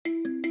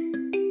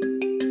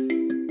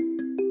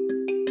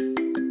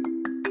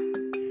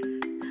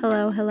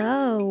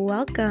Hello,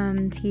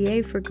 welcome to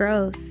Yay for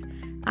Growth.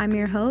 I'm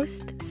your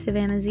host,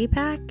 Savannah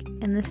Zepak,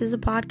 and this is a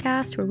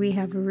podcast where we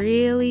have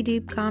really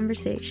deep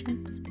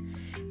conversations.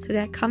 So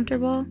get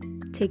comfortable,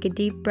 take a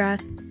deep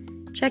breath,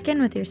 check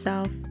in with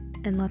yourself,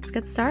 and let's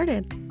get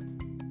started.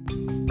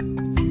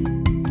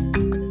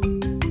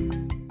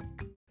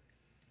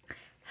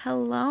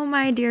 Hello,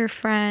 my dear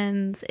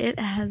friends. It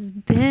has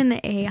been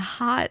a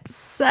hot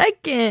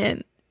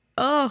second.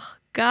 Oh,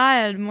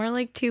 God, more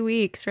like 2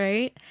 weeks,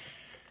 right?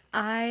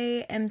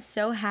 I am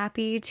so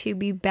happy to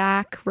be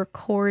back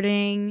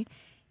recording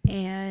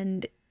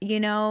and,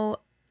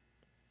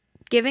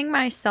 giving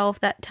myself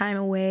that time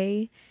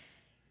away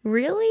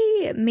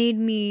really made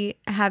me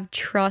have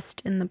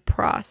trust in the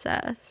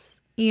process.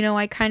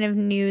 I kind of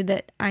knew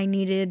that I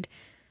needed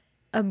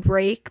a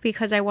break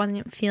because I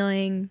wasn't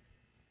feeling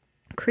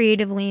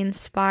creatively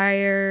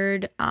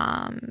inspired.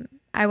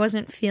 I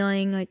wasn't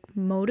feeling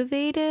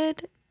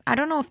motivated. I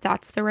don't know if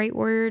that's the right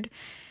word.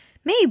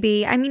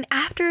 Maybe.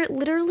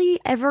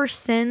 Ever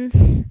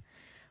since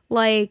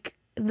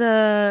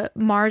the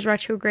Mars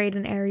retrograde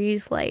in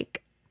Aries,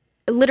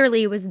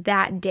 literally it was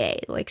that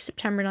day,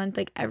 September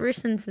 9th, ever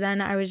since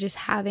then I was just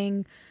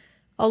having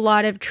a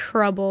lot of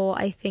trouble,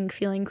 I think,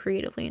 feeling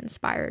creatively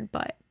inspired,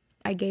 but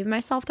I gave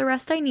myself the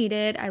rest I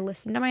needed. I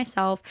listened to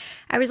myself.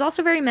 I was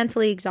also very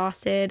mentally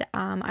exhausted.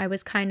 I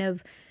was kind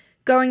of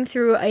going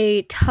through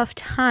a tough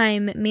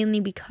time, mainly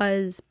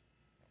because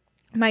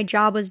my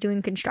job was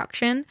doing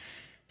construction,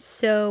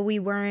 so we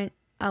weren't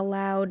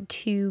allowed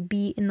to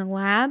be in the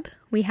lab.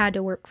 We had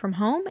to work from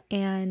home,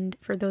 and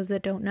for those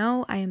that don't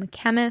know, I am a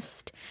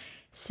chemist,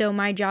 so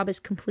my job is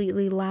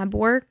completely lab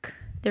work.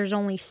 There's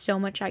only so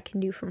much I can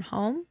do from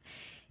home,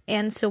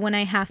 and so when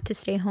I have to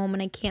stay home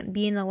and I can't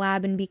be in the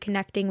lab and be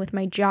connecting with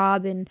my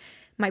job and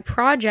my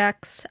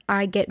projects,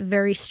 I get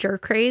very stir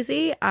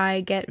crazy, I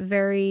get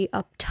very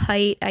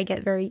uptight, I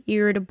get very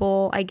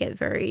irritable,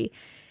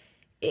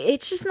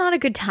 it's just not a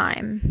good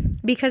time,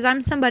 because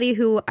I'm somebody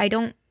who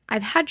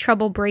I've had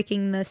trouble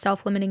breaking the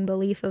self-limiting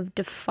belief of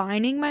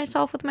defining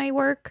myself with my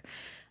work.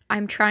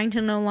 I'm trying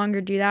to no longer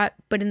do that,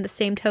 but in the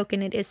same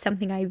token, it is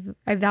something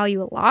I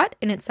value a lot,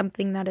 and it's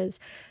something that is,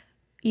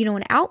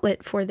 an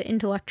outlet for the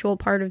intellectual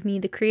part of me,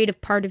 the creative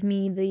part of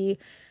me, the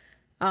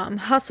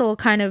hustle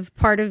kind of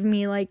part of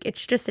me.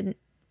 It's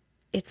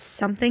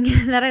something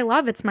that I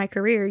love. It's my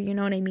career, you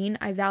know what I mean?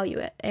 I value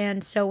it,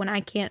 and so when I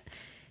can't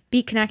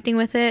be connecting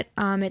with it,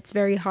 it's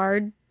very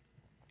hard.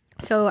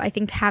 So I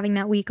think having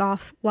that week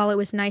off, while it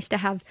was nice to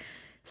have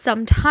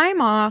some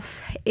time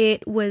off,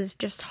 it was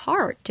just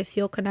hard to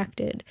feel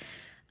connected.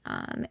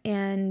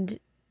 And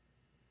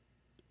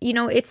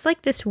it's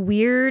like this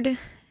weird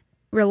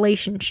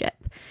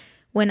relationship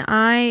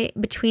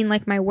between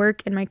my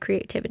work and my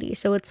creativity.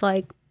 So it's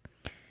I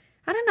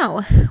don't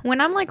know, when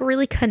I'm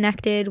really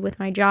connected with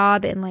my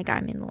job and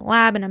I'm in the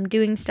lab and I'm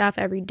doing stuff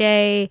every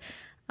day,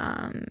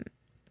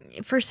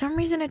 for some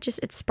reason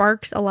it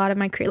sparks a lot of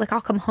my I'll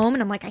come home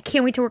and I'm I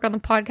can't wait to work on the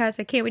podcast,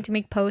 I can't wait to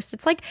make posts.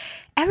 It's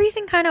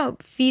everything kind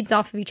of feeds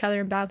off of each other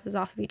and bounces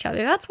off of each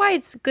other. That's why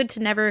it's good to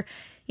never,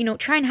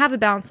 try and have a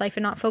balanced life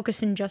and not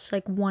focus in just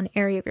one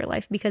area of your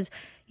life, because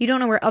you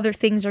don't know where other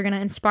things are going to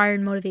inspire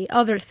and motivate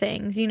other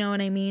things, you know what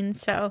I mean?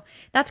 So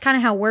that's kind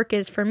of how work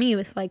is for me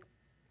with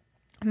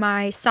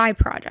my side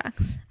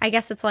projects. I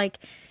guess it's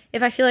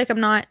if I feel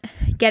I'm not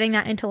getting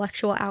that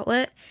intellectual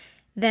outlet,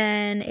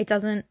 then it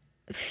doesn't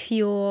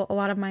fuel a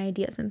lot of my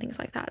ideas and things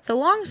like that. So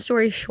long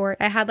story short,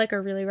 I had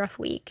a really rough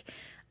week.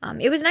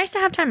 It was nice to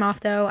have time off,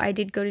 though. I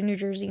did go to New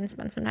Jersey and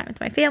spend some time with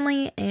my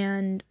family,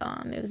 and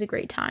it was a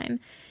great time.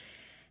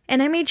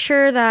 And I made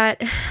sure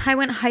that I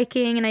went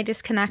hiking and I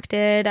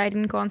disconnected. I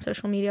didn't go on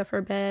social media for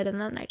a bit, and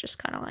then I just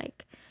kind of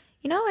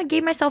I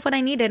gave myself what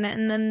I needed,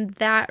 and then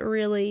that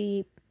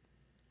really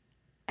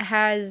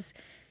has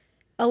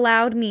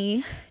allowed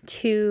me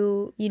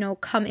to,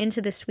 come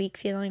into this week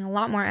feeling a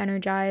lot more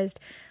energized,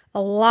 a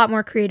lot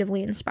more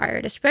creatively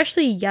inspired,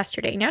 especially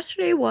yesterday. And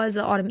yesterday was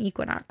the autumn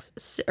equinox,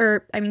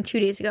 2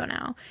 days ago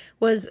now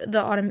was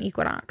the autumn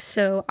equinox.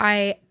 So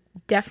I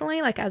definitely,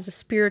 as a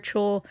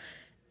spiritual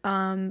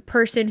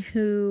person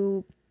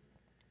who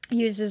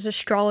uses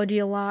astrology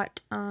a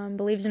lot,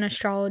 believes in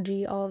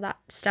astrology, all of that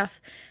stuff,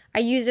 I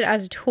use it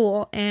as a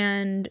tool.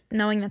 And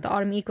knowing that the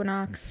autumn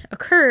equinox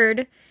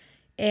occurred,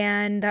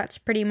 and that's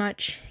pretty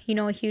much,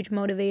 a huge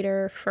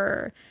motivator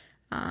for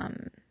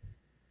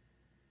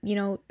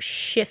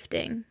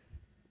shifting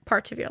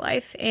parts of your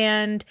life.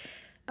 And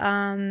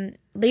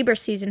Libra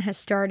season has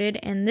started,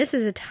 and this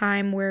is a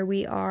time where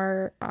we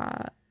are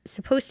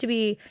supposed to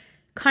be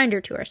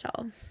kinder to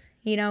ourselves.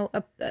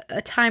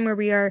 A time where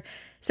we are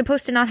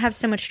supposed to not have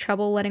so much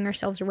trouble letting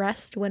ourselves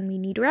rest when we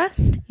need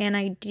rest. And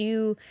I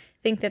do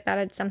think that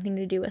had something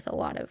to do with a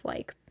lot of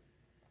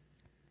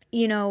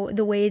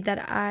the way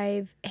that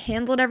I've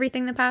handled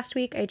everything the past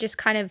week. It just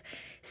kind of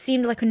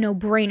seemed like a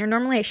no-brainer.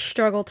 Normally I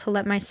struggle to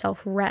let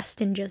myself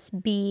rest and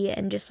just be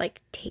and just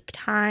take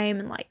time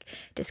and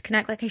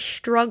disconnect. I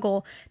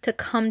struggle to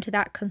come to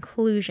that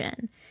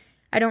conclusion.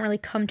 I don't really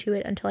come to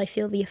it until I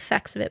feel the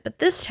effects of it. But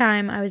this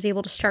time I was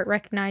able to start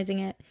recognizing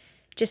it,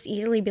 just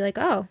easily be like,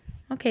 oh,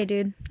 okay,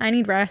 dude, I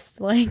need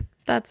rest. Like,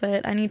 that's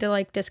it. I need to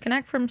like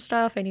disconnect from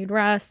stuff. I need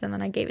rest. And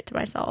then I gave it to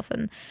myself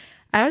and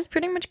I was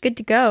pretty much good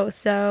to go.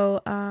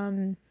 So,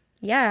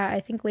 yeah, I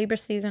think Libra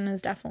season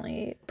is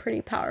definitely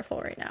pretty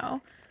powerful right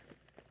now.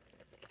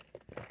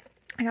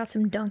 I got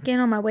some Dunkin'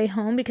 on my way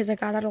home because I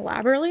got out of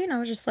lab early and I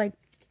was just like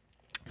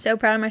so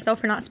proud of myself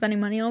for not spending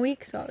money all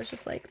week. So I was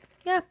just like,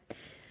 yeah,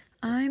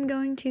 I'm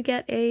going to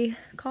get a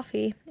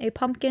coffee, a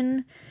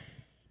pumpkin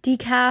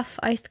decaf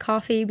iced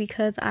coffee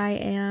because I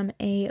am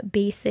a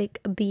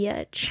basic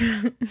bitch.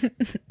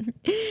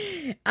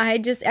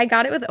 I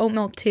got it with oat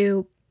milk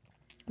too.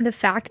 The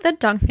fact that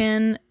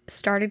Dunkin'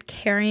 started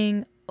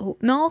carrying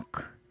oat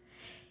milk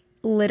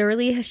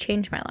literally has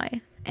changed my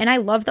life. And I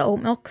love the oat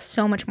milk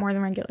so much more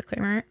than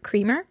regular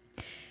creamer.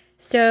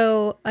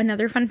 So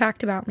another fun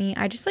fact about me,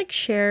 I just like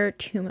share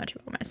too much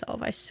about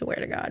myself, I swear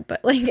to God.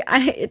 But like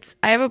I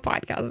have a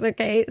podcast,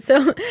 okay?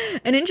 So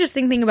an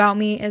interesting thing about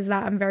me is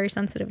that I'm very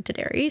sensitive to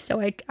dairy.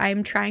 So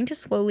I'm trying to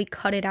slowly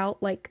cut it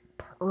out like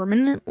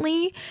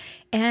permanently,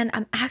 and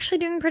I'm actually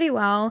doing pretty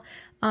well.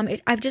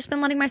 I've just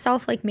been letting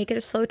myself like make it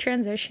a slow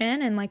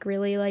transition and like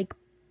really like,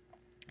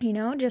 you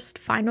know, just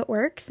find what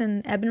works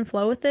and ebb and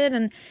flow with it.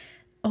 And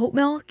oat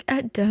milk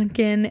at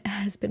Dunkin'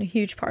 has been a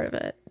huge part of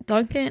it.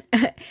 Dunkin',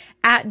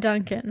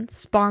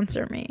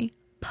 sponsor me,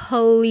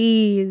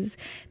 please.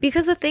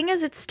 Because the thing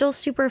is, it's still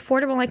super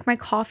affordable. Like, my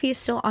coffee is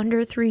still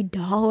under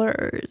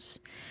 $3.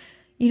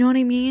 You know what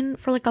I mean?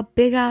 For like a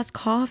big ass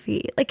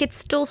coffee. Like, it's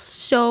still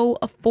so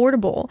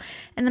affordable.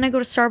 And then I go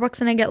to Starbucks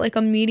and I get like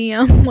a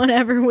medium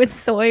whatever with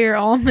soy or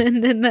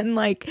almond. And then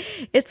like,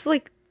 it's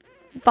like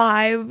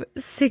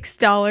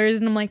 $5-6.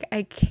 And I'm like,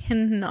 I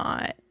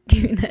cannot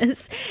do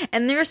this.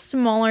 And there's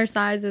smaller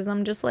sizes.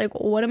 I'm just like,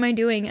 what am I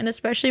doing? And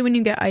especially when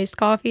you get iced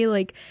coffee,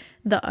 like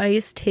the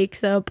ice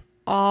takes up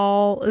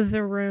all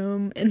the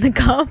room in the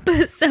cup.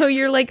 So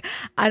you're like,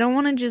 I don't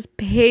want to just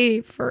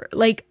pay for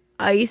like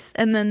ice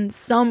and then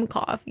some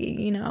coffee,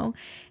 you know?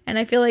 And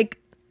I feel like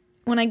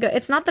when I go,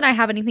 it's not that I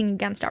have anything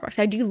against Starbucks.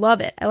 I do love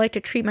it. I like to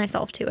treat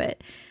myself to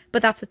it.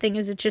 But that's the thing,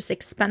 is it's just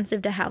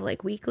expensive to have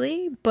like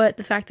weekly. But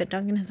the fact that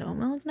Dunkin' has oat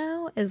milk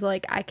now is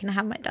like, I can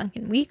have my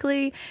Dunkin'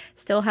 weekly,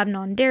 still have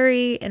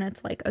non-dairy, and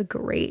it's like a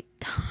great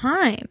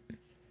time.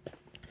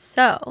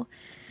 So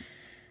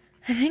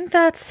I think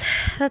that's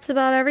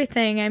about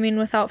everything. I mean,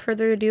 without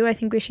further ado, I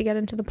think we should get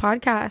into the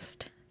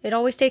podcast. It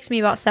always takes me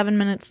about 7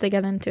 minutes to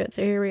get into it,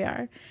 so here we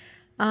are.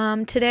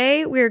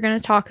 Today we are going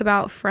to talk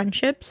about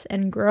friendships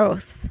and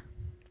growth.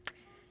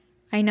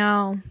 I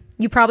know,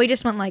 you probably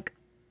just went like,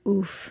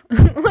 oof.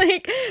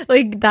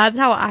 like that's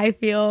how I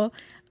feel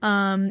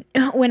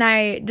when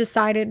I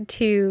decided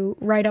to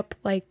write up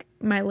like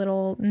my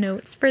little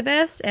notes for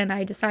this, and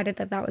I decided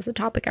that was the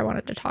topic I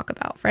wanted to talk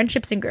about,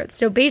 friendships and growth.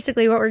 So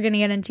basically what we're going to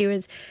get into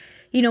is,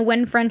 you know,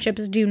 when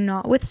friendships do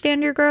not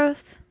withstand your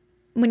growth,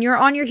 when you're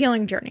on your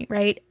healing journey,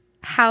 right?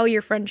 How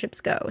your friendships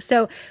go.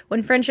 So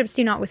when friendships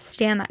do not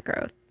withstand that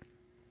growth,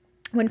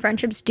 when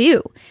friendships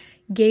do,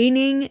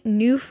 gaining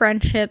new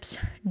friendships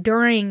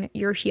during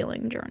your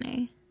healing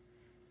journey.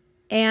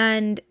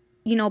 And,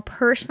 you know,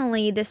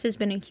 personally, this has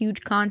been a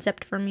huge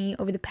concept for me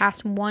over the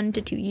past 1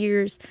 to 2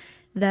 years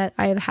that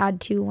I have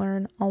had to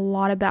learn a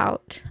lot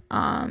about.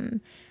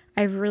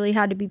 I've really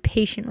had to be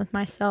patient with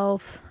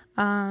myself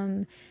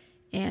and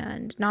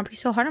not be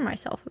so hard on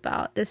myself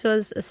about. This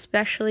was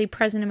especially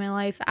present in my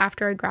life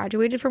after I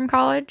graduated from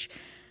college,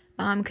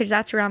 because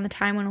that's around the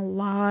time when a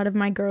lot of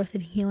my growth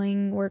and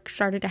healing work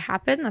started to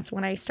happen. That's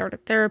when I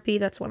started therapy.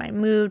 That's when I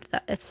moved,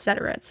 et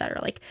cetera, et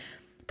cetera. Like,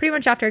 pretty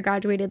much after I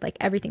graduated, like,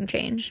 everything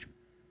changed.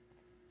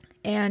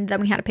 And then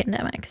we had a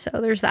pandemic, so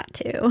there's that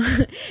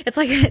too. It's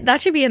like,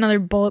 that should be another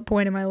bullet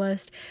point in my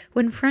list.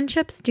 When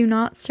friendships do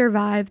not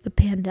survive the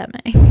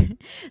pandemic.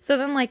 So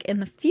then, like,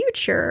 in the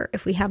future,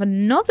 if we have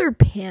another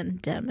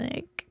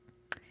pandemic,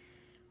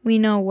 we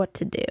know what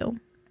to do.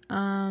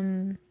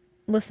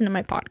 Listen to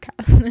my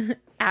podcast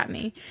at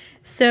me.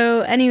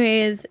 So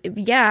anyways,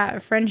 yeah,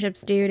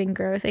 friendships, dude, and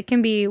growth. It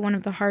can be one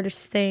of the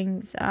hardest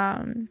things.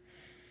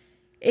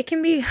 It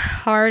can be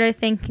hard, I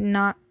think,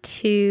 not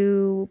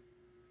to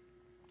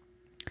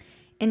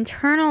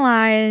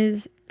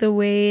internalize the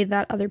way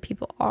that other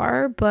people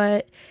are,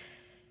 but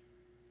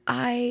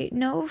I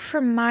know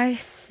for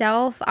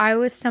myself, I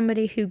was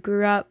somebody who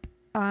grew up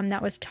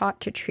that was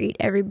taught to treat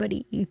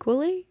everybody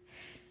equally.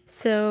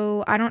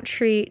 So I don't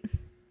treat,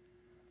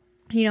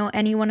 you know,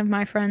 any one of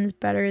my friends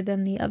better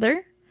than the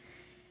other.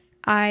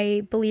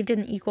 I believed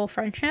in equal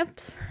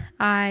friendships.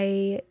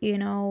 I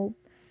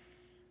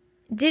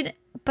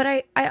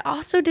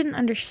also didn't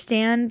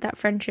understand that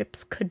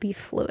friendships could be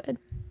fluid.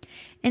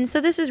 And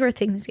so this is where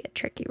things get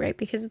tricky, right?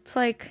 Because it's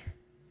like,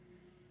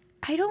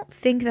 I don't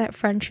think that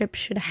friendships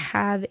should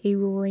have a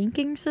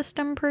ranking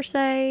system per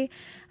se.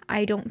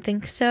 I don't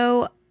think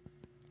so.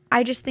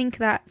 I just think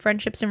that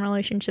friendships and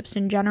relationships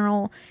in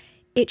general,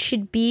 it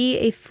should be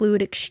a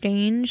fluid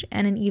exchange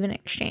and an even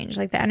exchange.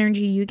 Like, the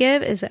energy you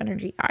give is the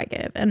energy I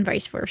give, and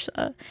vice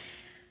versa.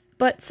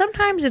 But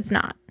sometimes it's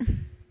not.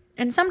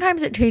 And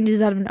sometimes it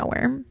changes out of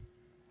nowhere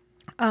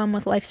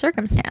with life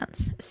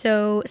circumstance.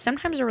 So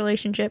sometimes a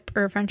relationship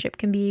or a friendship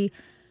can be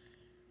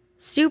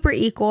super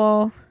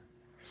equal,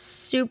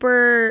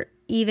 super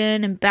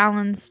even and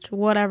balanced,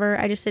 whatever.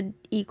 I just said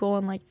equal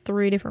in like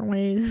 3 different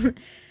ways.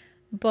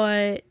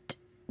 But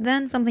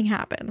then something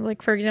happened.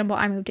 Like, for example,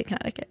 I moved to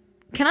Connecticut.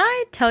 Can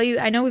I tell you,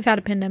 I know we've had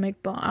a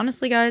pandemic, but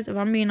honestly, guys, if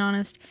I'm being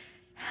honest,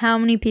 how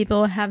many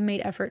people have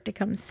made effort to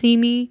come see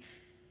me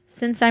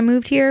since I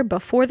moved here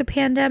before the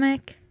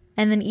pandemic?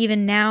 And then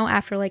even now,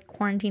 after like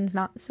quarantine's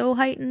not so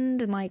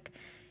heightened, and like,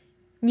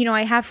 you know,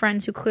 I have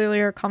friends who clearly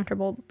are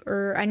comfortable,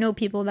 or I know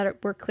people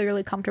that were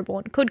clearly comfortable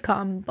and could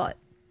come, but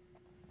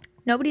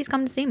nobody's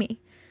come to see me.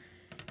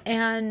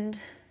 And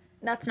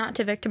that's not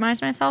to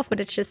victimize myself, but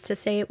it's just to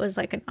say it was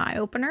like an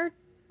eye-opener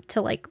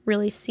to like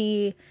really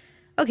see,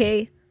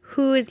 okay,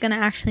 who is going to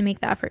actually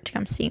make the effort to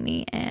come see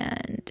me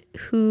and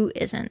who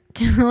isn't.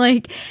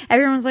 Like,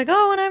 everyone's like,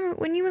 oh,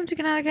 when you move to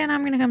Connecticut,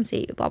 I'm going to come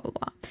see you, blah, blah,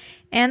 blah.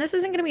 And this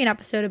isn't going to be an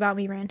episode about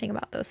me ranting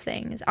about those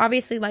things.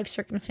 Obviously, life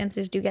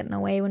circumstances do get in the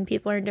way. When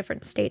people are in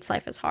different states,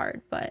 life is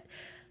hard. But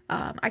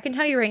I can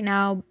tell you right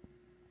now,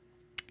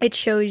 it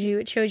shows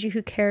you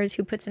who cares,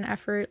 who puts in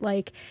effort.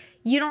 Like,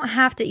 you don't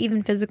have to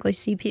even physically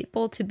see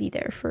people to be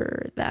there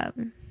for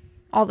them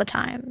all the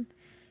time.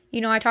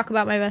 You know, I talk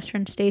about my best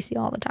friend Stacy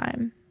all the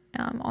time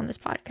on this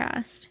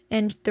podcast.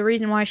 And the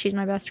reason why she's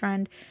my best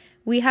friend,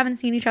 we haven't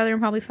seen each other in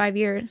probably 5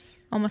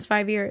 years. Almost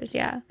 5 years,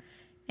 yeah.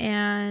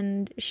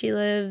 And she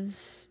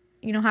lives,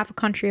 you know, half a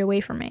country away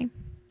from me.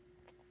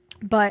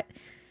 But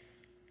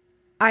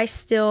I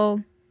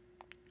still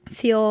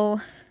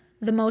feel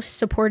the most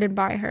supported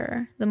by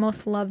her, the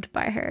most loved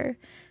by her,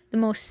 the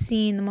most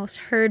seen, the most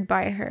heard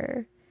by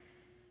her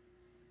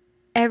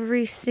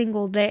every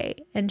single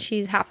day. And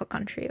she's half a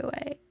country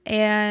away.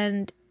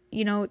 And,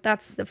 you know,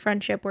 that's the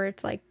friendship where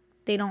it's like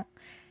they don't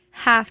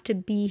have to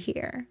be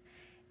here.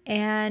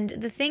 And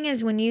the thing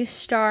is, when you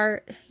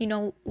start, you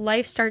know,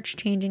 life starts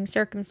changing,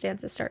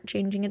 circumstances start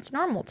changing, it's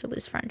normal to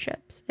lose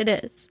friendships. It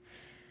is.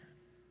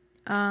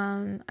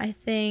 I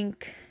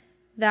think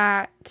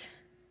that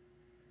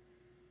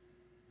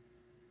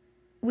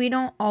we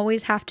don't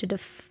always have to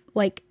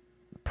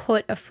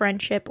put a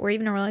friendship or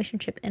even a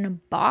relationship in a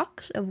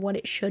box of what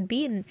it should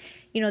be, and,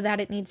 you know, that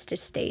it needs to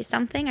stay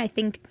something. I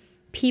think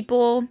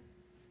people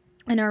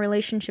in our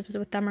relationships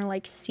with them are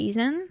like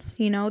seasons,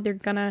 you know, they're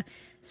gonna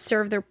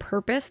serve their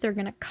purpose, they're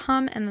gonna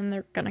come and then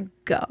they're gonna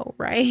go,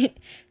 right?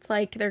 It's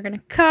like they're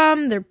gonna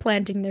come, they're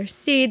planting their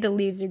seed, the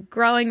leaves are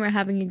growing, we're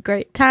having a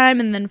great time,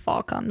 and then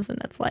fall comes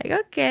and it's like,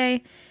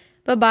 okay,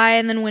 bye-bye,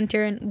 and then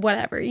winter and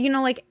whatever. You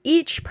know, like,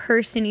 each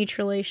person, each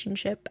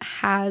relationship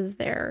has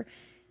their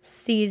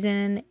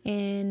season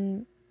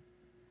in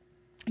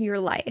your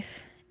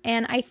life.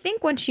 And I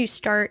think once you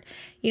start,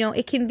 you know,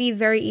 it can be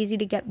very easy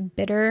to get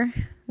bitter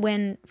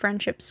when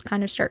friendships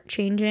kind of start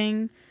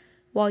changing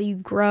while you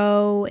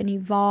grow and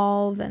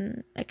evolve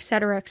and et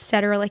cetera, et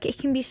cetera. Like, it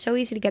can be so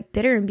easy to get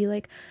bitter and be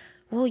like,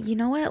 well, you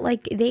know what,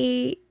 like,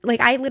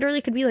 I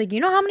literally could be like, you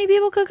know how many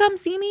people could come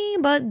see me,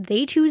 but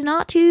they choose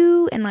not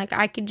to, and, like,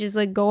 I could just,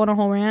 like, go on a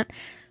whole rant.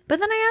 But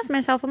then I asked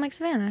myself, I'm like,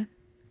 Savannah,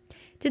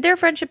 did their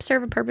friendship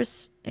serve a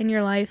purpose in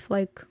your life,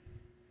 like,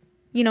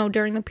 you know,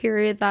 during the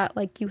period that,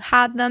 like, you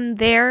had them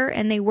there,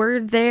 and they were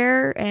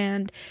there,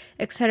 and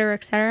et cetera,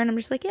 and I'm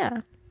just like,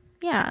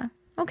 yeah,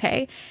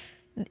 okay.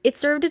 It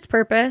served its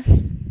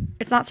purpose.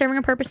 It's not serving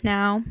a purpose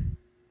now.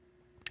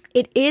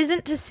 It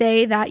isn't to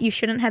say that you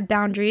shouldn't have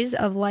boundaries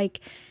of, like,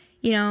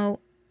 you know,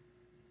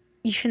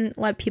 you shouldn't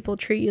let people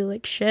treat you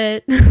like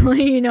shit.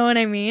 You know what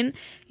I mean?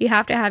 You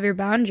have to have your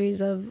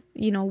boundaries of,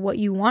 you know, what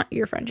you want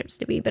your friendships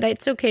to be. But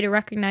it's okay to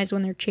recognize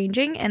when they're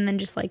changing and then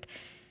just, like,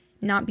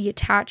 not be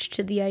attached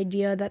to the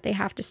idea that they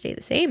have to stay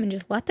the same, and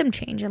just let them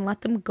change and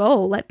let them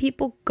go. Let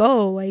people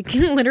go. Like,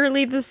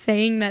 literally the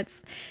saying that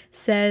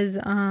says,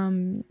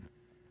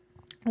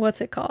 what's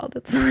it called?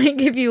 It's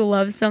like, if you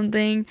love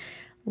something,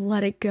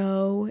 let it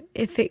go.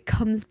 If it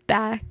comes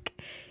back,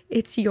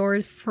 it's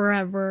yours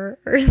forever,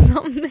 or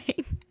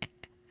something.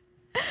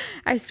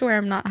 I swear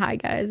I'm not high,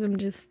 guys. I'm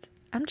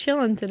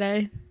chilling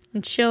today.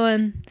 I'm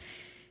chilling.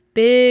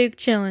 Big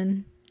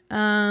chilling.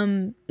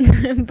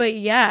 But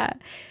yeah,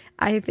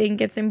 I think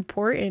it's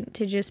important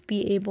to just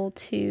be able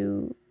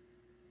to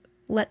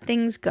let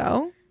things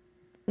go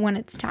when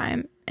it's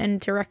time,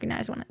 and to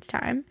recognize when it's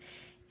time,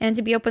 and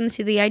to be open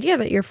to the idea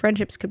that your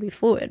friendships could be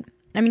fluid.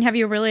 I mean, have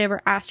you really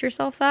ever asked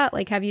yourself that?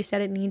 Like, have you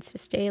said it needs to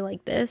stay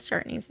like this or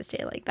it needs to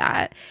stay like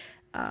that?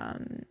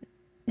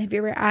 Have you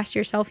ever asked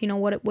yourself, you know,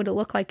 what would it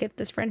look like if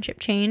this friendship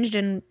changed,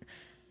 and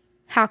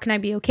how can I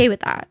be okay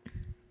with that?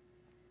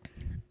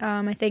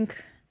 I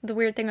think the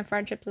weird thing with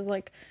friendships is,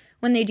 like,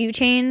 when they do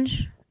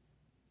change,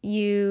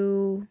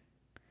 you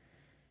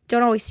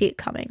don't always see it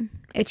coming.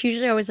 It's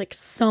usually always, like,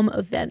 some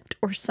event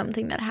or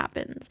something that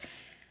happens.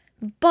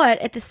 But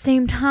at the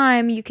same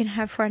time, you can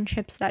have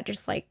friendships that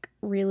just, like,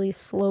 really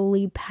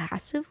slowly,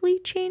 passively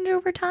change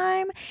over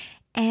time.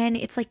 And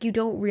it's like you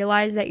don't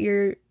realize that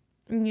you're,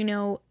 you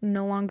know,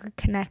 no longer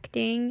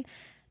connecting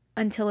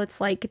until it's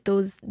like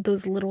those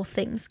little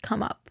things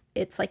come up.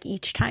 It's like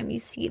each time you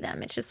see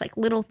them, it's just like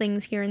little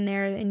things here and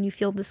there, and you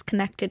feel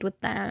disconnected with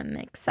them,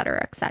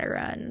 etc.,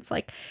 etc. And it's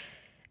like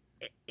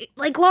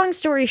long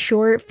story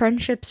short,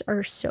 friendships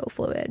are so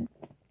fluid.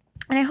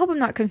 And I hope I'm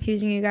not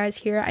confusing you guys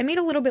here. I made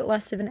a little bit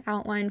less of an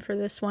outline for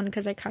this one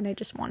because I kind of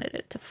just wanted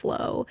it to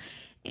flow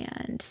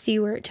and see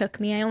where it took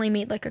me. I only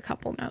made like a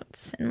couple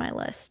notes in my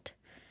list.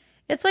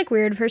 It's like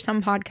weird for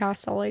some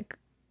podcasts, I'll like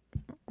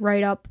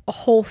write up a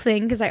whole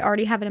thing because I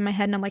already have it in my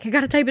head and I'm like, I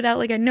gotta type it out,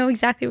 like I know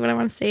exactly what I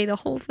want to say, the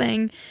whole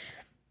thing.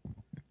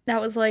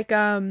 That was like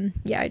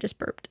I just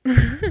burped.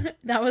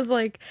 That was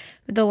like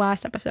the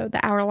last episode,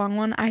 the hour-long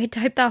one. I had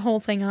typed that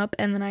whole thing up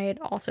and then I had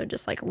also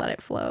just like let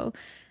it flow.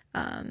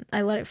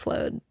 I let it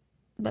flow.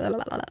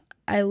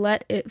 I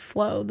let it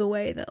flow the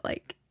way that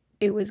like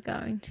it was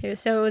going to.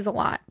 So it was a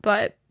lot,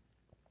 but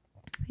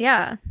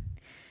yeah,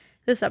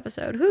 this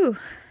episode,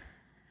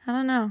 I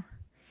don't know.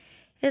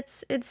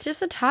 It's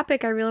just a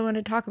topic I really want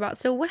to talk about.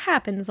 So what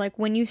happens like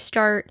when you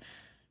start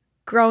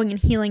growing and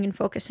healing and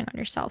focusing on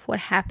yourself? What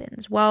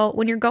happens? Well,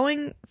 when you're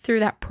going through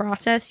that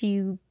process,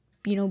 you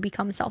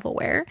become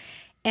self-aware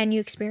and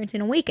you experience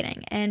an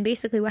awakening. And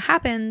basically what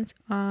happens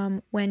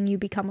when you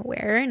become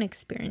aware and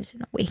experience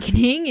an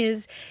awakening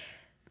is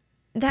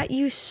that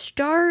you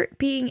start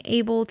being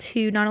able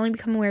to not only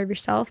become aware of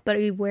yourself, but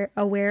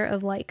aware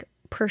of like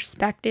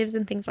perspectives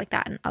and things like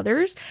that in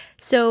others.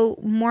 So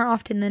more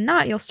often than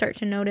not, you'll start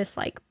to notice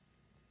like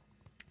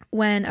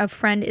when a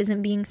friend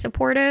isn't being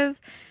supportive,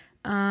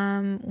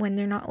 when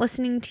they're not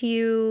listening to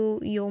you.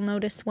 You'll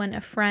notice when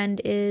a friend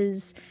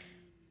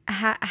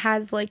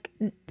has like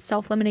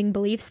self-limiting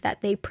beliefs that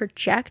they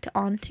project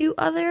onto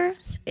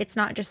others. It's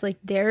not just like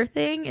their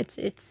thing,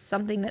 it's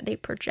something that they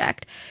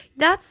project.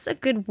 That's a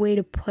good way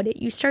to put it.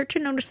 You start to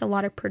notice a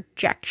lot of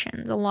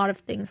projections, a lot of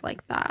things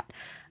like that.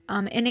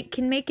 And it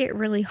can make it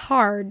really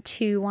hard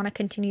to want to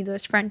continue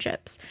those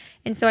friendships.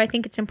 And so I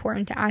think it's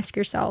important to ask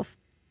yourself,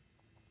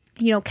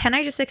 can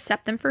I just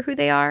accept them for who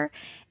they are?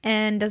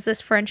 And does this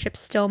friendship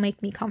still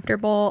make me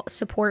comfortable,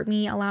 support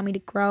me, allow me to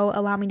grow,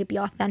 allow me to be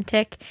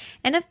authentic?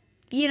 And if,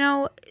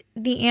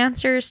 the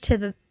answers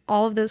to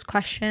all of those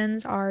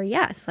questions are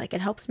yes, like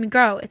it helps me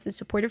grow, it's a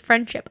supportive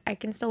friendship, I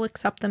can still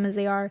accept them as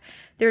they are,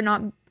 they're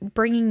not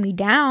bringing me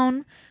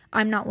down,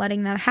 I'm not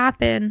letting that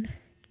happen.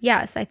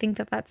 Yes, I think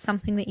that that's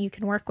something that you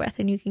can work with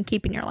and you can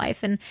keep in your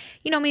life. And,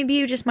 maybe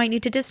you just might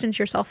need to distance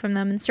yourself from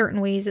them in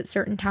certain ways at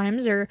certain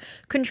times or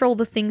control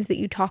the things that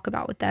you talk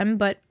about with them.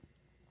 But,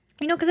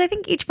 because I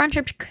think each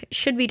friendship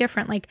should be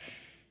different. Like,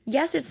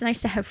 yes, it's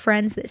nice to have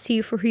friends that see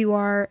you for who you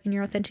are and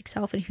your authentic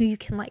self and who you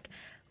can, like,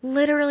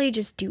 literally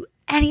just do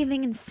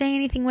anything and say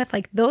anything with.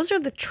 Like, those are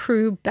the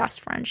true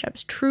best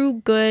friendships.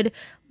 True good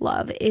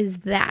love is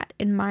that,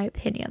 in my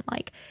opinion.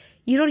 Like,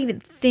 you don't even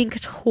think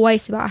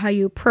twice about how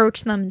you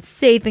approach them and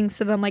say things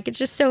to them. Like, it's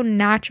just so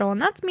natural. And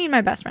that's me and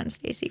my best friend,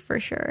 Stacy, for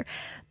sure.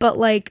 But,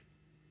 like,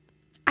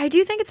 I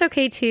do think it's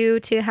okay, too,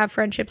 to have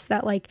friendships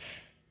that, like,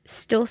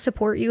 still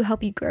support you,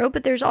 help you grow.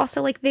 But there's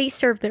also, like, they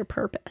serve their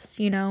purpose,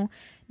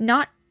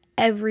 Not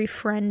every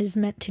friend is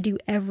meant to do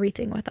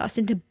everything with us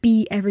and to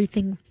be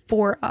everything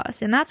for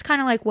us. And that's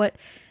kind of like what,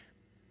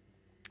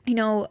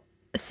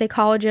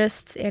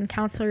 psychologists and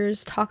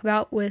counselors talk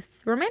about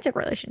with romantic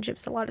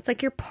relationships a lot. It's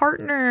like your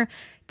partner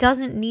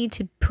doesn't need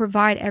to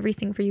provide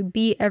everything for you,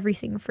 be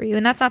everything for you.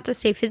 And that's not to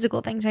say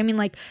physical things. I mean,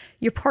 like,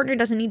 your partner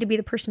doesn't need to be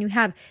the person you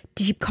have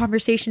deep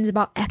conversations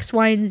about X,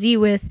 Y, and Z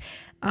with,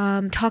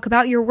 talk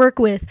about your work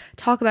with,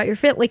 talk about your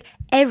fit, like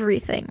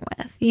everything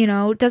with,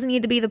 doesn't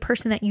need to be the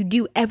person that you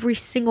do every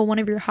single one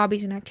of your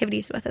hobbies and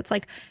activities with. It's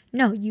like,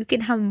 no, you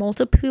can have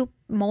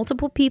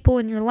multiple people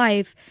in your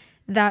life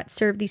that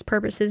serve these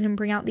purposes and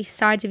bring out these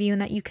sides of you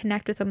and that you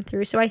connect with them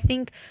through. So I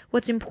think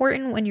what's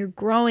important when you're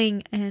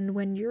growing and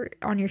when you're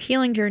on your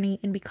healing journey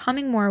and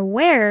becoming more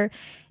aware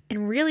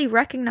and really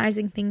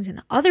recognizing things in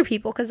other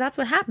people, because that's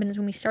what happens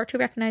when we start to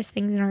recognize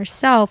things in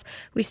ourselves,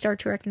 we start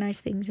to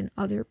recognize things in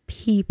other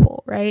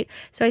people, right?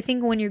 So I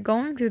think when you're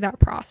going through that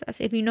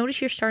process, if you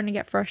notice you're starting to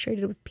get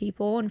frustrated with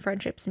people and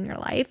friendships in your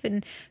life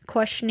and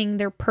questioning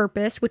their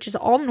purpose, which is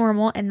all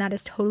normal and that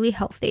is totally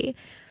healthy,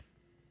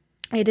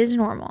 it is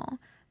normal.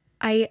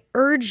 I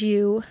urge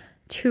you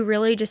to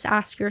really just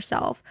ask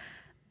yourself,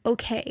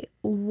 okay,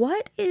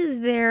 what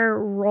is their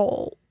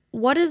role?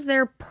 What is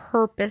their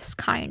purpose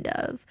kind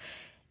of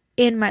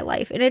in my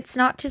life? And it's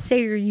not to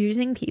say you're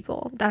using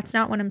people. That's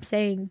not what I'm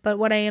saying. But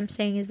what I am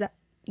saying is that,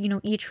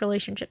 each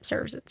relationship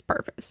serves its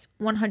purpose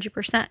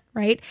 100%,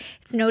 right?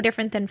 It's no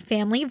different than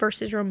family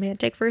versus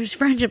romantic versus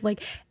friendship.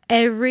 Like,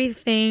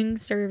 everything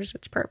serves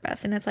its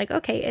purpose. And it's like,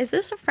 okay, is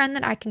this a friend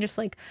that I can just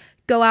like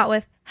go out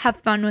with, have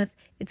fun with?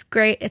 It's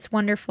great. It's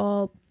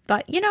wonderful.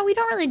 But, we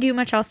don't really do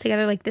much else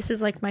together. Like, this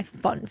is like my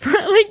fun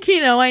friend. Like,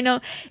 I know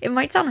it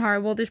might sound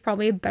horrible. There's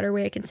probably a better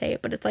way I can say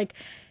it. But it's like,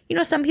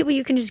 some people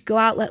you can just go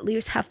out, let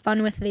loose, have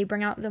fun with. They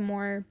bring out the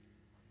more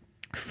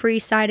free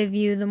side of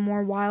you, the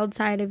more wild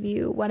side of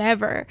you,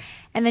 whatever.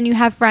 And then you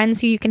have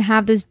friends who you can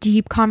have those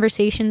deep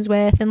conversations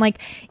with, and like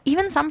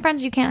even some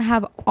friends you can't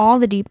have all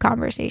the deep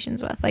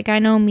conversations with. Like I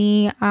know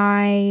me,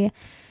 I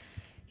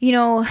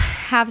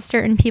have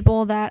certain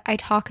people that I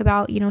talk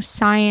about,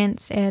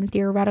 science and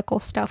theoretical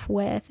stuff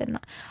with, and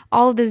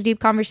all of those deep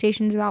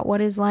conversations about what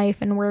is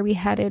life and where we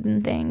headed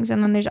and things.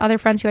 And then there's other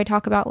friends who I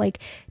talk about like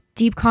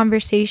deep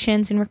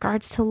conversations in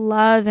regards to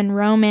love and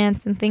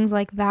romance and things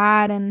like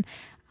that. And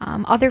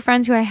other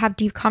friends who I have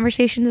deep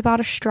conversations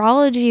about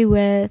astrology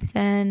with,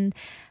 and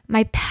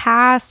my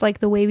past, like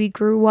the way we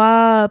grew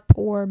up,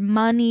 or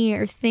money,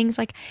 or things.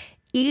 Like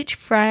each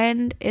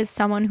friend is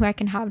someone who I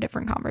can have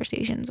different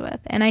conversations with.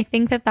 And I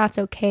think that that's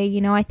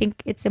okay. I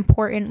think it's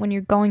important when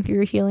you're going through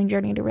your healing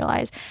journey to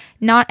realize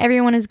not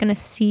everyone is going to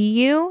see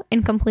you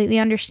and completely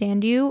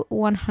understand you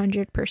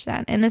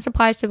 100%. And this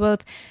applies to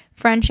both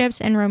friendships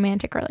and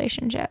romantic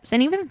relationships,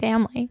 and even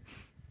family.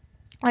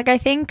 Like, I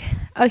think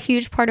a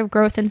huge part of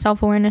growth and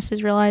self-awareness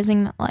is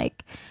realizing that,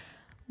 like,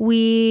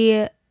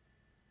 we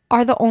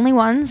are the only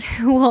ones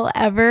who will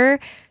ever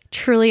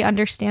truly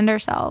understand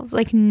ourselves.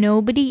 Like,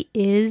 nobody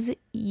is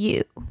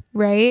you,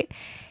 right?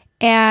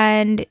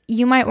 And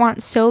you might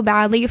want so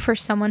badly for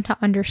someone to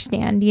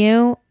understand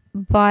you,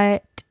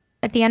 but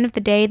at the end of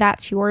the day,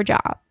 that's your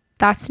job.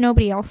 That's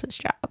nobody else's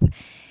job.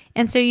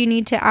 And so you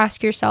need to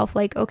ask yourself,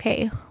 like,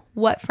 okay,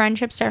 what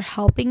friendships are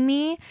helping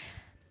me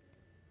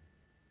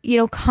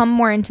come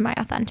more into my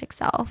authentic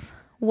self?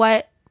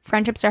 What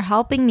friendships are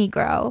helping me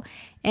grow?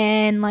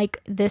 And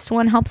like, this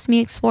one helps me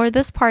explore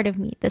this part of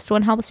me. This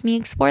one helps me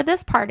explore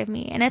this part of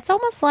me. And it's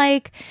almost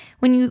like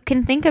when you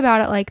can think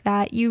about it like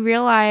that, you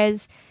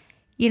realize,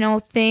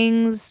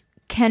 things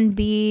can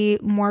be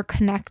more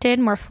connected,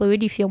 more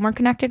fluid. You feel more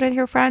connected with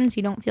your friends.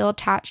 You don't feel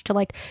attached to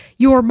like,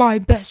 you're my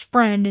best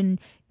friend and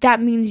that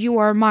means you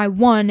are my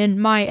one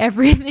and my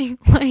everything.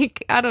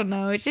 Like, I don't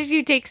know. It's just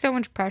you take so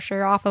much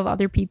pressure off of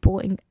other people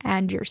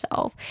and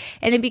yourself.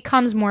 And it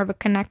becomes more of a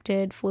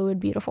connected, fluid,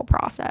 beautiful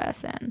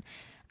process. And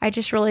I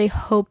just really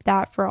hope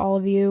that for all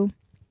of you.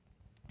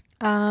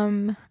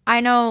 I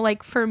know,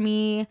 like, for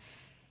me,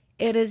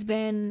 it has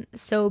been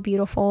so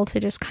beautiful to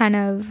just kind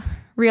of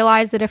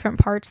realize the different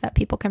parts that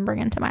people can bring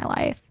into my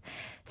life.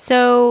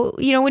 So,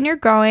 when you're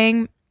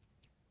growing,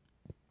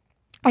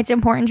 it's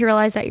important to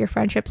realize that your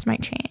friendships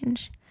might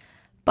change.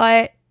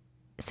 But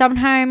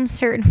sometimes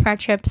certain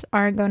friendships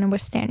aren't going to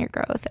withstand your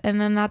growth.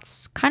 And then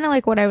that's kind of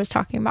like what I was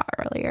talking about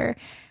earlier.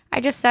 I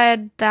just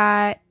said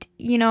that,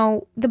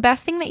 the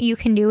best thing that you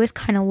can do is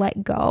kind of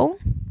let go.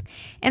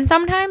 And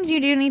sometimes you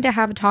do need to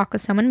have a talk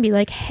with someone and be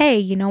like, hey,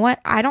 you know what?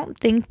 I don't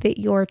think that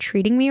you're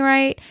treating me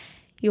right.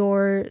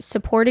 You're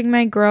supporting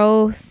my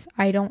growth.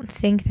 I don't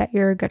think that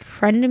you're a good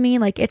friend to me.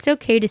 Like, it's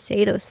okay to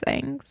say those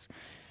things.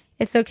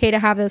 It's okay to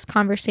have those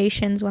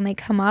conversations when they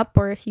come up,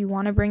 or if you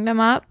want to bring them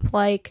up.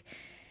 Like,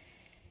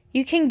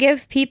 you can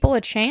give people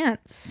a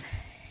chance.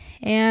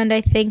 And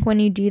I think when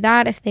you do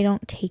that, if they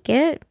don't take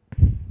it,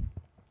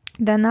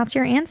 then that's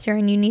your answer.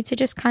 And you need to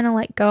just kind of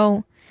let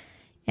go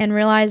and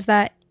realize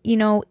that,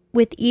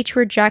 with each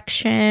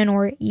rejection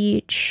or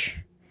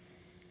each,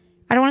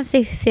 I don't want to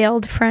say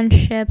failed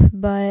friendship,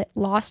 but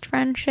lost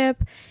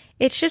friendship,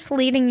 it's just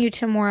leading you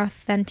to more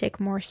authentic,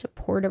 more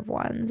supportive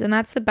ones. And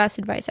that's the best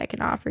advice I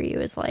can offer you,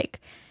 is like,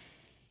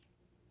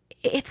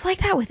 it's like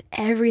that with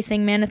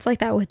everything, man. It's like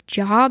that with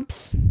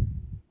jobs.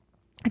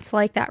 It's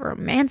like that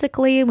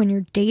romantically when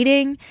you're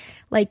dating.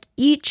 Like,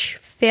 each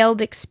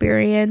failed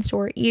experience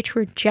or each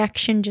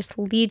rejection just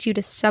leads you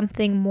to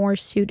something more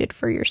suited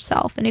for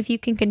yourself. And if you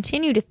can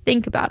continue to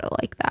think about it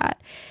like that,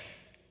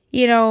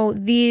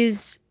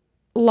 these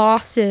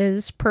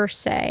losses per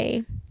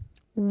se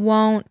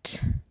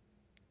won't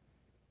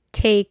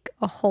take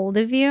a hold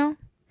of you.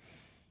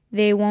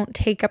 They won't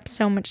take up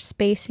so much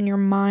space in your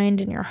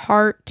mind and your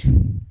heart,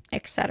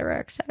 etc.,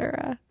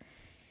 etc.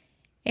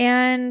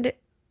 And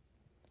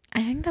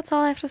I think that's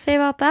all I have to say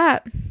about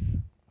that.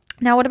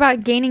 Now, what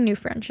about gaining new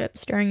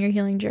friendships during your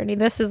healing journey?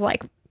 This is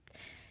like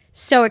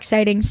so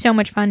exciting, so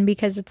much fun,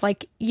 because it's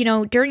like,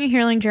 during your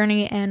healing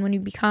journey and when you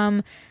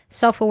become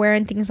self-aware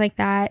and things like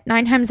that,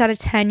 9 times out of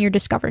 10, you're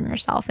discovering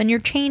yourself and you're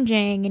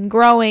changing and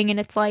growing, and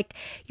it's like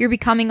you're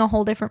becoming a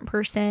whole different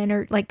person,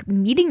 or like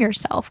meeting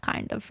yourself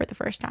kind of for the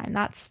first time.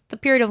 That's the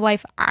period of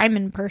life I'm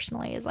in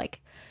personally, is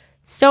like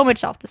so much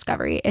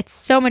self-discovery. It's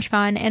so much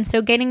fun. And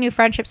so gaining new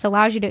friendships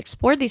allows you to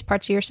explore these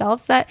parts of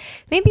yourselves that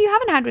maybe you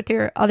haven't had with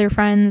your other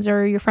friends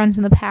or your friends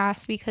in the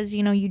past, because,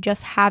 you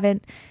just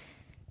haven't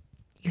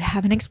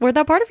explored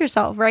that part of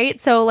yourself, right?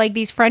 So like,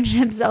 these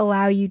friendships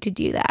allow you to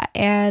do that.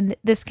 And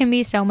this can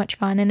be so much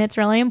fun, and it's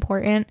really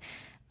important,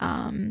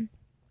 I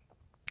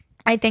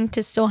think,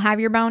 to still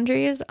have your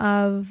boundaries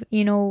of,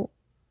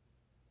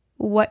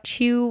 what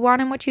you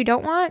want and what you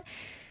don't want.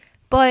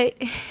 But,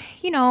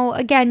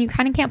 again, you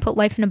kind of can't put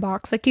life in a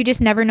box. Like, you just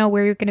never know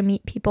where you're going to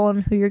meet people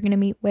and who you're going to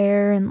meet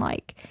where, and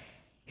like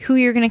who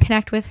you're going to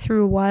connect with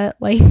through what.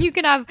 Like, you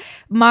can have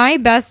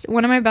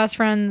one of my best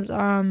friends,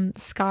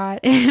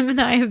 Scott, him and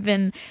I have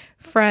been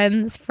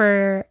friends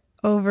for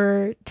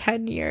over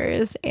 10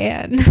 years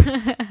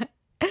and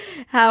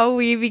how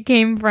we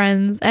became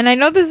friends. And I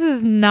know this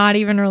is not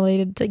even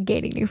related to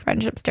gaining new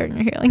friendships during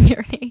your healing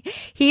journey.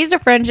 He's a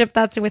friendship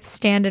that's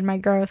withstanded my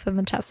growth and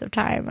the test of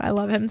time. I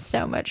love him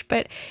so much.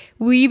 But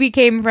we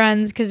became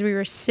friends because we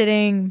were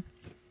sitting,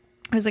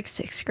 I was like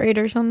 6th grade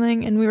or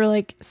something, and we were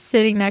like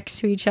sitting next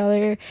to each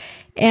other,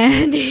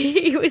 and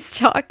he was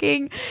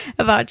talking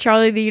about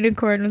Charlie the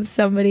Unicorn with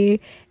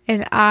somebody,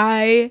 and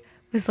I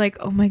was like,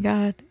 oh my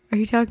god, are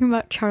you talking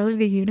about Charlie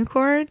the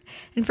Unicorn?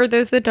 And for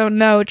those that don't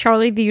know,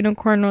 Charlie the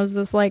Unicorn was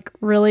this like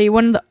really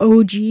one of the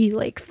OG,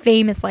 like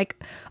famous,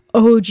 like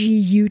OG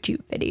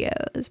YouTube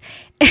videos.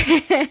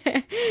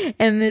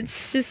 And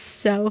it's just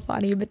so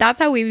funny. But that's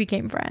how we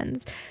became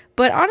friends.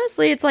 But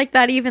honestly, it's like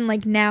that even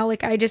like now.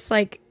 Like I just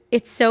like,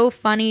 it's so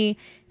funny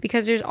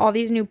because there's all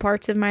these new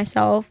parts of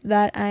myself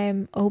that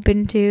I'm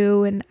open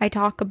to and I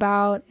talk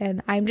about.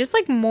 And I'm just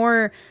like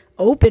more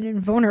open and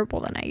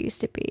vulnerable than I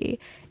used to be.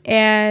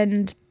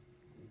 And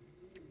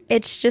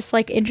it's just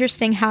like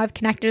interesting how I've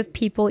connected with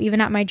people even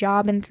at my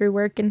job and through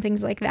work and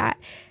things like that.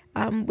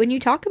 When you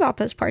talk about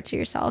those parts of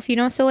yourself, you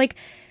know, so like,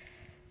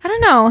 I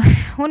don't know,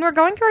 when we're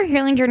going through our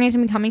healing journeys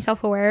and becoming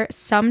self-aware,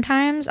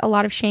 sometimes a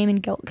lot of shame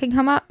and guilt can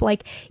come up.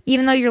 Like,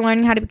 even though you're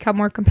learning how to become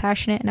more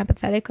compassionate and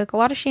empathetic, like a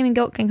lot of shame and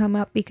guilt can come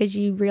up because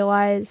you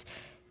realize,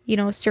 you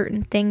know,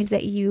 certain things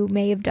that you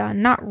may have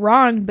done, not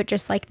wrong, but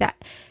just like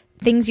that,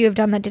 things you have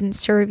done that didn't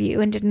serve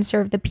you and didn't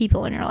serve the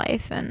people in your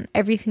life and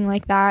everything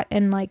like that.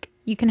 And like,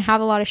 you can have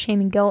a lot of shame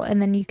and guilt,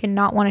 and then you can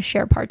not want to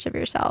share parts of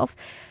yourself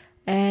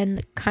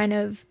and kind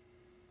of,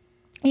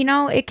 you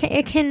know, it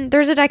can,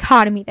 there's a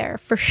dichotomy there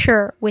for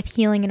sure with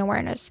healing and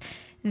awareness.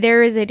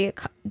 There is a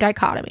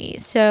dichotomy.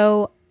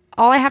 So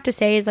all I have to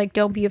say is like,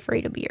 don't be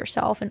afraid to be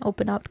yourself and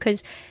open up,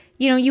 because,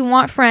 you know, you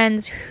want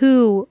friends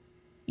who,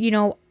 you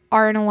know,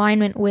 are in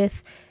alignment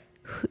with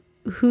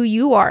who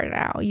you are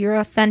now, your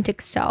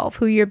authentic self,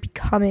 who you're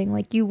becoming.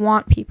 Like, you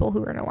want people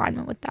who are in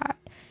alignment with that.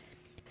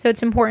 So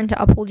it's important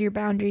to uphold your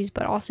boundaries,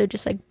 but also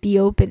just like be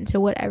open to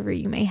whatever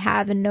you may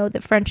have, and know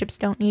that friendships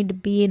don't need to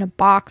be in a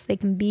box. They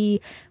can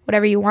be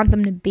whatever you want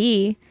them to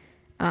be,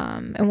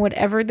 and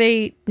whatever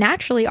they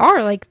naturally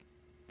are. Like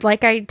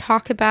I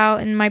talked about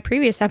in my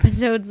previous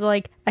episodes,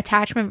 like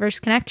attachment versus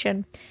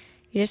connection.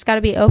 You just got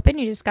to be open.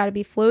 You just got to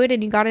be fluid,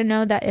 and you got to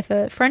know that if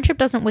a friendship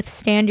doesn't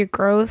withstand your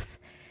growth,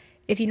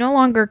 if you no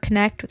longer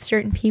connect with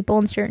certain people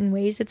in certain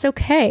ways, it's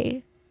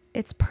okay.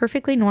 It's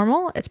perfectly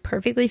normal. It's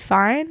perfectly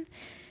fine.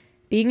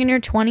 Being in your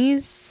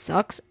 20s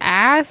sucks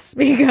ass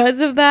because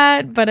of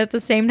that, but at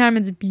the same time,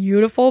 it's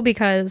beautiful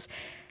because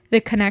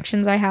the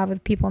connections I have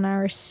with people now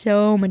are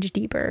so much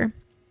deeper,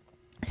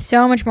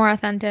 so much more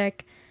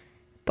authentic.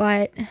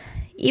 But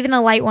even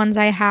the light ones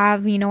I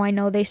have, you know, I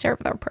know they serve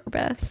their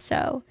purpose.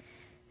 So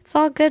it's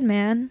all good,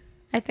 man.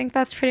 I think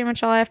that's pretty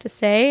much all I have to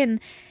say, and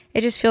it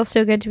just feels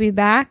so good to be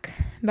back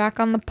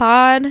on the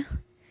pod.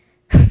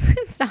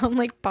 Sound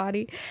like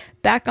body.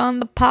 Back on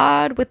the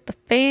pod with the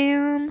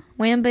fam.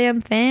 Wham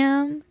bam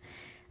fam.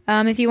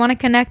 If you want to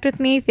connect with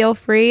me, feel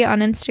free on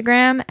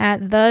Instagram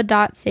at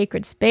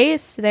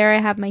the.sacredspace. There I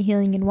have my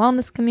healing and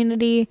wellness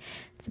community.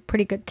 It's a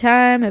pretty good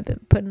time. I've been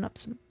putting up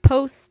some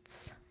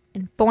posts,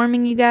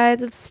 informing you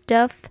guys of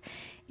stuff.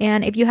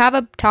 And if you have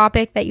a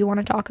topic that you want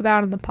to talk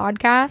about on the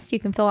podcast, you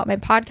can fill out my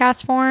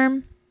podcast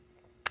form.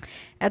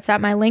 That's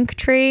at my link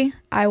tree.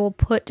 I will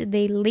put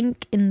the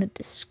link in the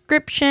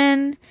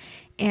description.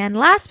 And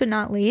last but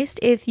not least,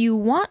 if you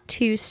want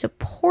to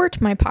support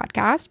my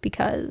podcast,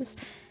 because,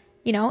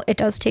 you know, it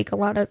does take a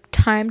lot of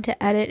time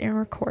to edit and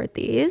record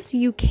these,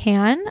 you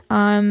can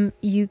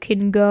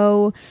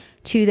go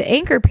to the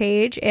Anchor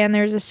page, and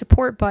there's a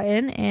support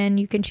button, and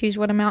you can choose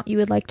what amount you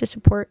would like to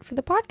support for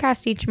the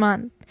podcast each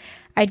month.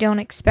 I don't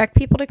expect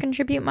people to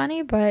contribute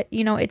money, but,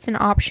 you know, it's an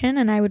option,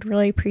 and I would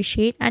really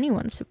appreciate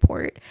anyone's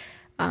support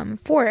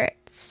for it.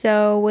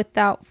 So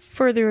without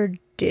further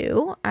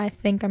ado, I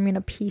think I'm going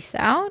to peace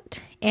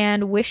out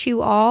and wish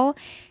you all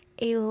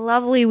a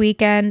lovely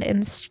weekend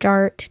and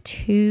start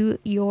to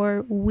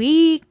your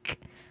week.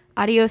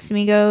 Adios,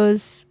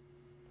 amigos.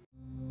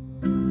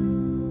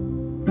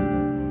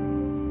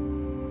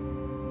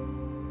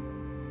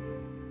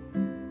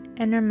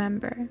 And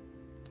remember,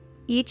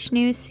 each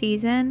new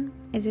season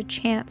is a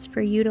chance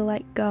for you to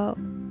let go.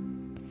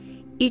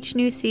 Each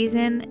new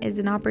season is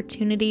an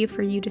opportunity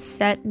for you to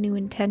set new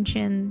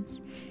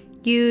intentions,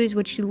 use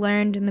what you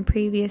learned in the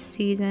previous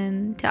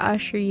season to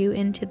usher you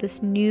into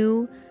this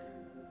new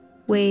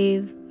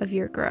wave of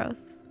your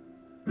growth.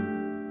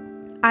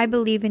 I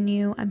believe in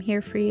you, I'm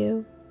here for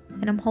you,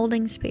 and I'm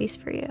holding space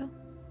for you.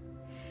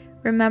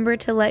 Remember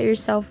to let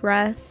yourself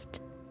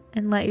rest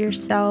and let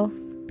yourself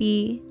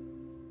be.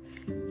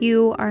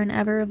 You are an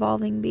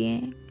ever-evolving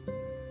being.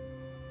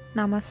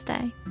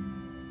 Namaste.